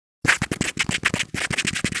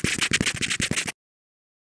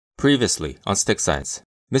Previously on Stick Science,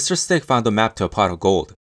 Mr. Stick found a map to a pot of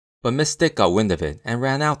gold, but Miss Stick got wind of it and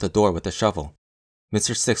ran out the door with a shovel.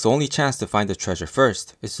 Mr. Stick's only chance to find the treasure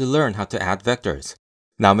first is to learn how to add vectors.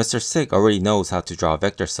 Now Mr. Stick already knows how to draw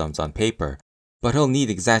vector sums on paper, but he'll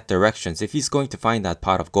need exact directions if he's going to find that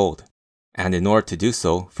pot of gold. And in order to do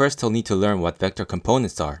so, first he'll need to learn what vector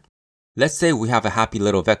components are. Let's say we have a happy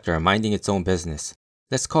little vector minding its own business.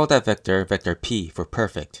 Let's call that vector vector p for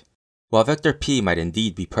perfect. While vector p might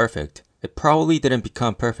indeed be perfect, it probably didn't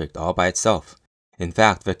become perfect all by itself. In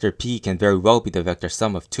fact, vector p can very well be the vector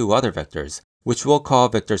sum of two other vectors, which we'll call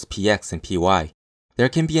vectors px and py. There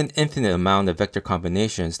can be an infinite amount of vector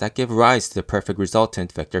combinations that give rise to the perfect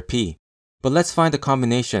resultant vector p. But let's find a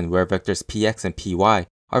combination where vectors px and py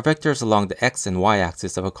are vectors along the x and y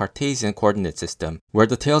axis of a Cartesian coordinate system, where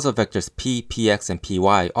the tails of vectors p, px, and py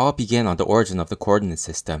all begin on the origin of the coordinate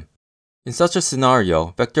system. In such a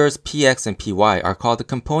scenario, vectors px and py are called the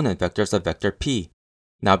component vectors of vector p.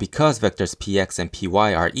 Now because vectors px and py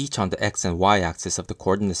are each on the x and y axis of the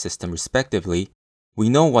coordinate system respectively, we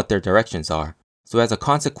know what their directions are, so as a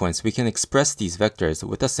consequence we can express these vectors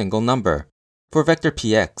with a single number. For vector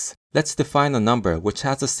px, let's define a number which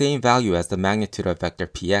has the same value as the magnitude of vector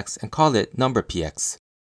px and call it number px.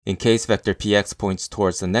 In case vector px points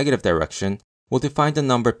towards the negative direction, we'll define the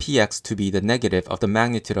number px to be the negative of the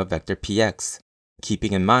magnitude of vector px,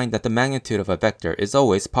 keeping in mind that the magnitude of a vector is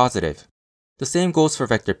always positive. The same goes for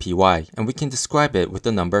vector py, and we can describe it with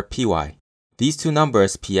the number py. These two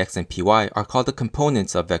numbers, px and py, are called the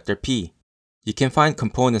components of vector p. You can find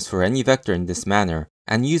components for any vector in this manner,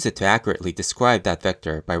 and use it to accurately describe that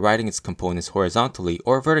vector by writing its components horizontally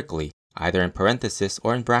or vertically, either in parentheses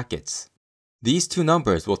or in brackets. These two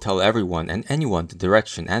numbers will tell everyone and anyone the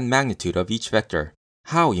direction and magnitude of each vector.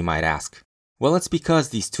 How, you might ask? Well, it's because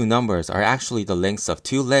these two numbers are actually the lengths of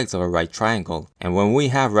two legs of a right triangle, and when we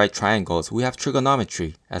have right triangles, we have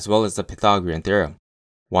trigonometry, as well as the Pythagorean Theorem.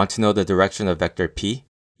 Want to know the direction of vector p?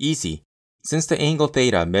 Easy. Since the angle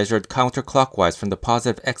theta measured counterclockwise from the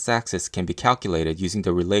positive x-axis can be calculated using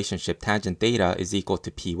the relationship tangent theta is equal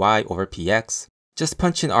to py over px, just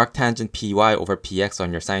punch in arctangent py over px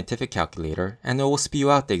on your scientific calculator and it will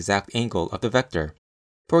spew out the exact angle of the vector.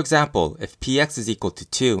 For example, if px is equal to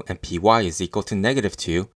 2 and py is equal to negative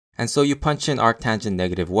 2, and so you punch in arctangent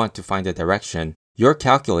negative 1 to find the direction, your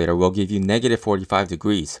calculator will give you negative 45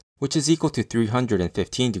 degrees, which is equal to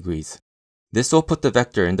 315 degrees. This will put the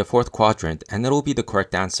vector in the fourth quadrant and it'll be the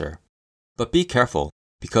correct answer. But be careful,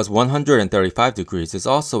 because 135 degrees is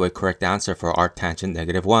also a correct answer for arctangent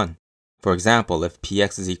negative 1. For example, if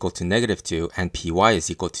px is equal to negative 2 and py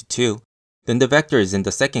is equal to 2, then the vector is in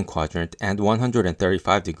the second quadrant and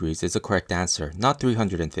 135 degrees is the correct answer, not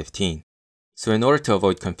 315. So in order to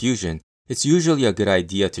avoid confusion, it's usually a good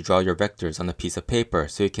idea to draw your vectors on a piece of paper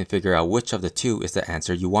so you can figure out which of the two is the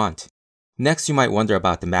answer you want. Next, you might wonder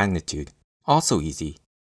about the magnitude. Also easy.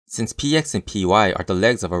 Since px and py are the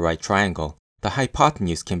legs of a right triangle, the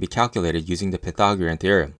hypotenuse can be calculated using the Pythagorean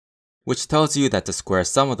Theorem, which tells you that the square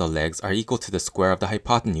sum of the legs are equal to the square of the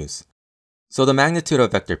hypotenuse. So the magnitude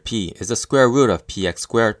of vector p is the square root of px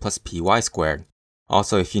squared plus py squared.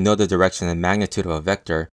 Also, if you know the direction and magnitude of a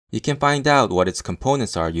vector, you can find out what its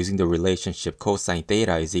components are using the relationship cosine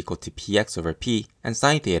theta is equal to px over p and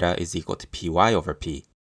sine theta is equal to py over p.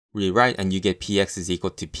 Rewrite and you get px is equal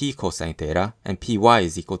to p cosine theta and py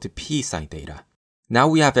is equal to p sine theta. Now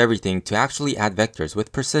we have everything to actually add vectors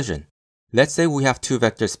with precision. Let's say we have two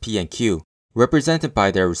vectors p and q, represented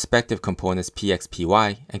by their respective components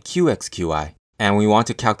px_py and qx_qy, and we want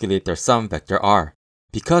to calculate their sum vector r.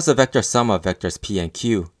 Because the vector sum of vectors p and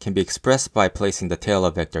q can be expressed by placing the tail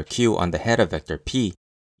of vector q on the head of vector p,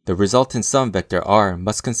 the resultant sum vector r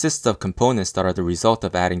must consist of components that are the result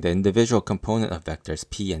of adding the individual component of vectors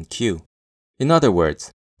p and q. In other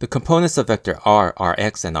words, the components of vector r,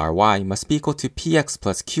 rx, and ry must be equal to px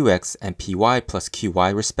plus qx and py plus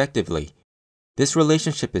qy respectively. This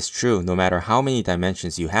relationship is true no matter how many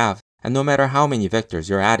dimensions you have and no matter how many vectors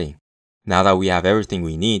you're adding. Now that we have everything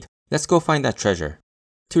we need, let's go find that treasure.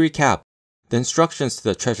 To recap, the instructions to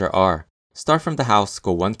the treasure are: start from the house,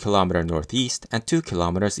 go 1 kilometer northeast and 2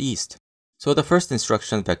 kilometers east. So the first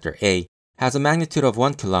instruction, vector A, has a magnitude of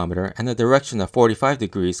 1 kilometer and a direction of 45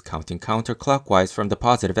 degrees counting counterclockwise from the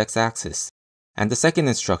positive x-axis. And the second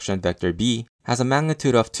instruction, vector B, has a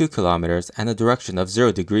magnitude of 2 kilometers and a direction of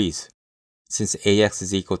 0 degrees. Since AX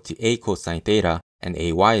is equal to A cosine theta and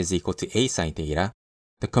AY is equal to A sine theta,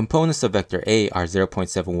 the components of vector A are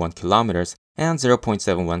 0.71 kilometers and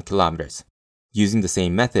 0.71 kilometers. Using the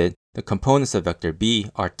same method, the components of vector B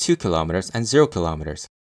are 2 kilometers and 0 kilometers.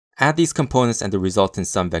 Add these components and the resultant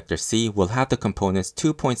sum vector c will have the components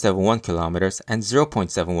 2.71 kilometers and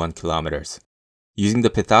 0.71 kilometers. Using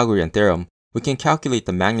the Pythagorean theorem, we can calculate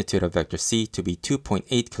the magnitude of vector c to be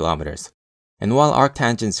 2.8 kilometers. And while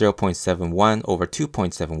arctangent 0.71 over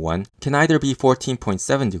 2.71 can either be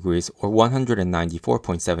 14.7 degrees or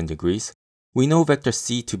 194.7 degrees, we know vector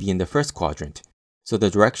c to be in the first quadrant, so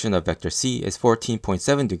the direction of vector c is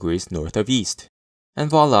 14.7 degrees north of east.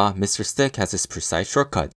 And voila, Mr. Stick has his precise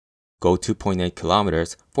shortcut. Go 2.8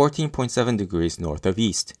 kilometers, 14.7 degrees north of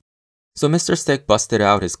east. So Mr. Stick busted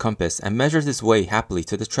out his compass and measured his way happily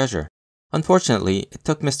to the treasure. Unfortunately, it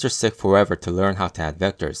took Mr. Stick forever to learn how to add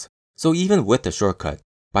vectors. So even with the shortcut,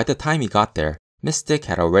 by the time he got there, Miss Stick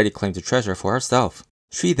had already claimed the treasure for herself.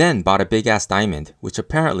 She then bought a big-ass diamond, which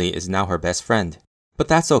apparently is now her best friend. But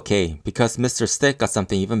that's okay, because Mr. Stick got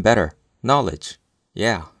something even better. Knowledge.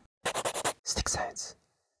 Yeah. Stick science.